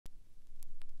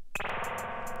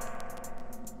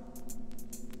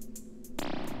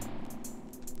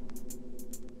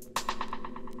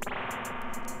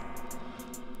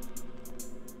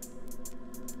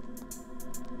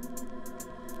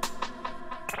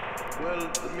Well,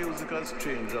 the music has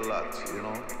changed a lot, you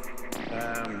know.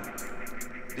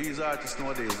 These artists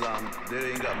nowadays,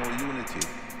 they ain't got no unity.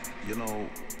 You know,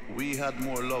 we had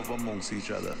more love amongst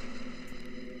each other.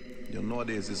 You know,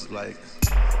 nowadays it's like...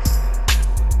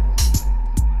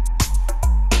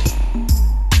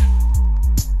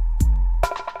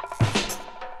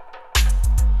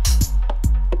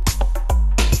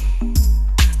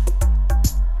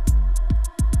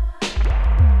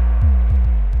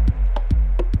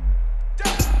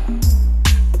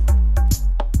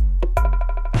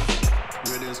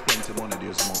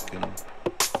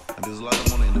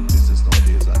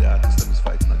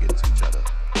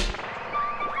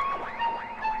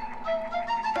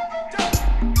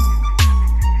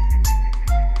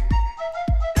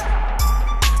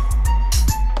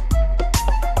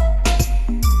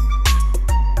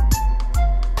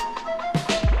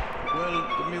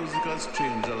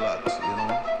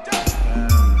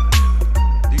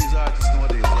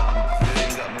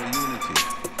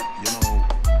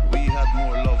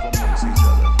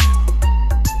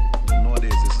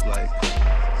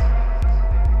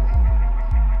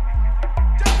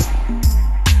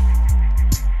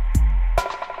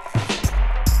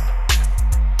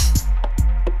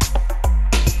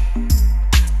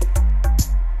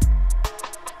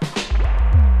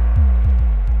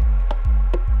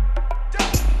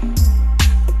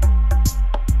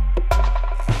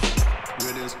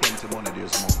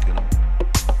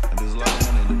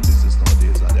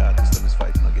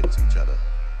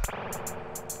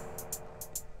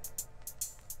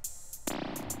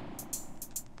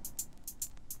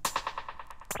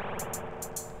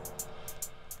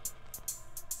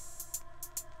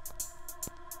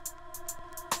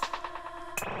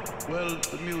 Well,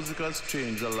 the music has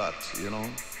changed a lot, you know.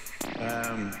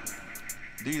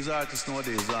 These artists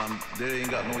nowadays, they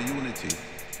ain't got no unity.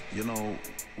 You know,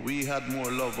 we had more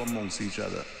love amongst each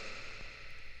other.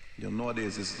 You know,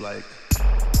 nowadays it's like...